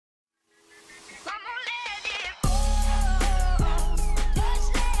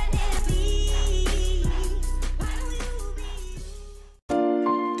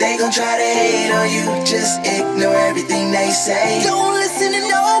gon' try to hate on you, just ignore everything they say. Don't listen to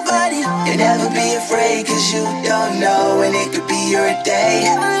nobody, and never be afraid, cause you don't know when it could be your day.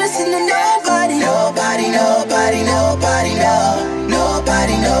 Never listen to nobody, nobody, nobody, nobody, no.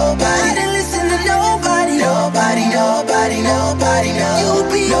 Nobody, nobody, don't listen to nobody, nobody, nobody, nobody, no. You'll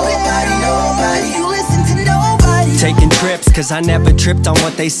be nobody, nobody, you listen to nobody. Taking trips, cause I never tripped on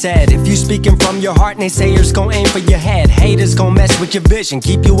what they said. If you speaking from your heart, naysayers gon' aim for your head. Haters gon' mess with your vision,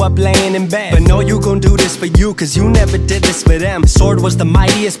 keep you up laying in bed. But know you gon' do this for you, cause you never did this for them. Sword was the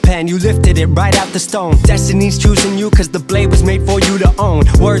mightiest pen, you lifted it right out the stone. Destiny's choosing you, cause the blade was made for you to own.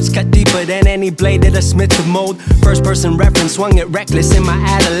 Words cut deeper than any blade that a smith could mold. First person reference, swung it reckless in my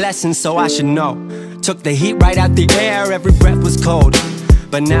adolescence, so I should know. Took the heat right out the air, every breath was cold.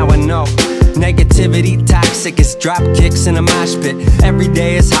 But now I know, negativity toxic, it's drop kicks in a mosh pit. Every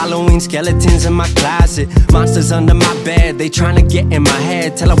day is Halloween, skeletons in my closet, monsters under my bed, they tryna get in my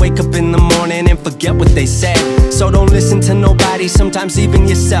head, till I wake up in the morning and forget what they said. So don't listen to nobody, sometimes even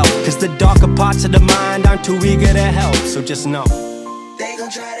yourself, cause the darker parts of the mind aren't too eager to help. So just know, they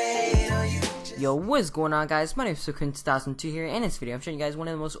gon' try to hate on you. Yo, what is going on, guys? My name is Sukun2002 here, and in this video I'm showing you guys one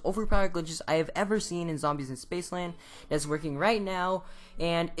of the most overpowered glitches I have ever seen in Zombies in Spaceland that's working right now,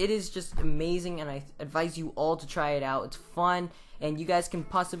 and it is just amazing, and I advise you all to try it out. It's fun, and you guys can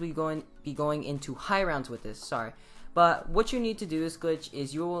possibly be going into high rounds with this, But what you need to do this glitch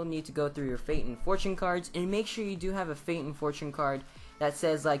is you will need to go through your Fate and Fortune cards, and make sure you do have a Fate and Fortune card that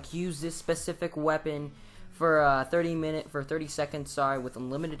says, like, use this specific weapon for 30 seconds, with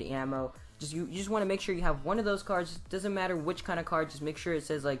unlimited ammo. You just want to make sure you have one of those cards. Doesn't matter which kind of card, just make sure it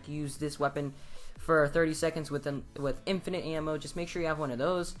says, like, use this weapon for 30 seconds with infinite ammo. Just make sure you have one of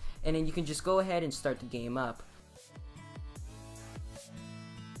those, and then you can just go ahead and start the game up.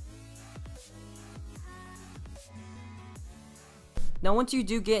 Now once you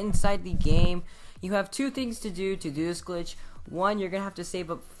do get inside the game, you have two things to do this glitch. One, you're gonna have to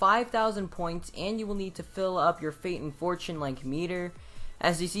save up 5,000 points, and you will need to fill up your Fate and Fortune like meter.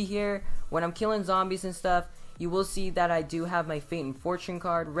 As you see here, when I'm killing zombies and stuff, you will see that I do have my Fate and Fortune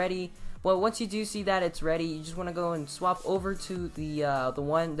card ready. But once you do see that it's ready, you just want to go and swap over to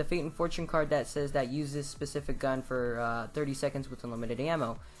the Fate and Fortune card that says that use this specific gun for 30 seconds with unlimited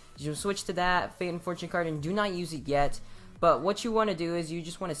ammo. You switch to that Fate and Fortune card and do not use it yet. But what you want to do is you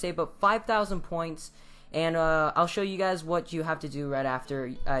just want to save up 5,000 points, and I'll show you guys what you have to do right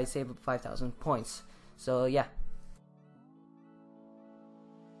after I save up 5,000 points. So yeah.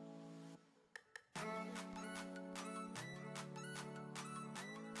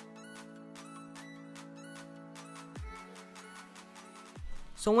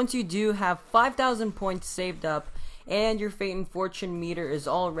 So once you do have 5,000 points saved up and your Fate and Fortune meter is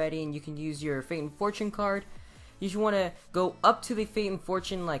all ready and you can use your Fate and Fortune card, you just want to go up to the Fate and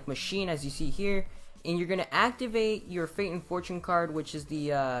Fortune like machine as you see here, and you're going to activate your Fate and Fortune card, which is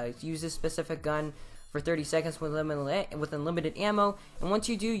the use this specific gun for 30 seconds with unlimited ammo. And once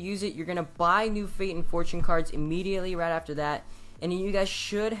you do use it, you're going to buy new Fate and Fortune cards immediately right after that, and you guys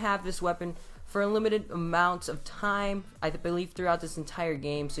should have this weapon for unlimited amounts of time, I believe, throughout this entire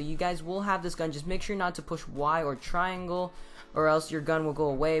game. So you guys will have this gun. Just make sure not to push Y or triangle, or else your gun will go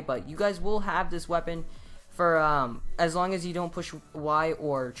away. But you guys will have this weapon for as long as you don't push Y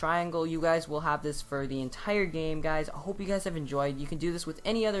or triangle. You guys will have this for the entire game, guys. I hope you guys have enjoyed. You can do this with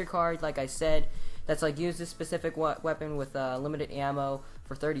any other card, like I said, that's like use this specific weapon with limited ammo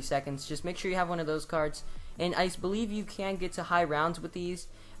for 30 seconds. Just make sure you have one of those cards, and I believe you can get to high rounds with these.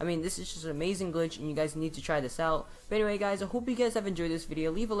 I mean, this is just an amazing glitch, and you guys need to try this out. But anyway, guys, I hope you guys have enjoyed this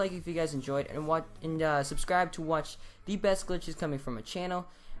video. Leave a like if you guys enjoyed, and subscribe to watch the best glitches coming from my channel.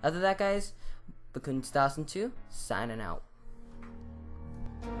 Other than that, guys, Sukun2002 signing out.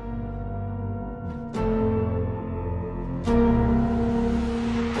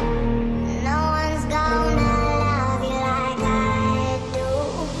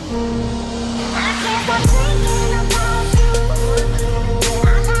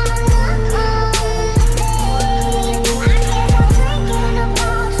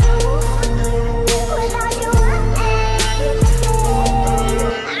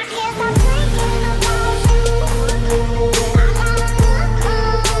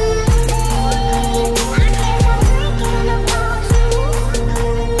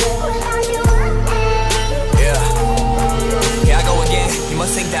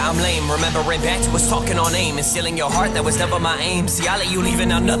 Remembering back to us talking on aim and stealing your heart, that was never my aim. See, I let you leave and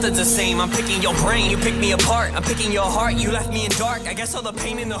now nothing's the same. I'm picking your brain, you pick me apart. I'm picking your heart, you left me in dark. I guess all the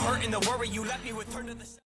pain and the hurt and the worry you left me with turned to the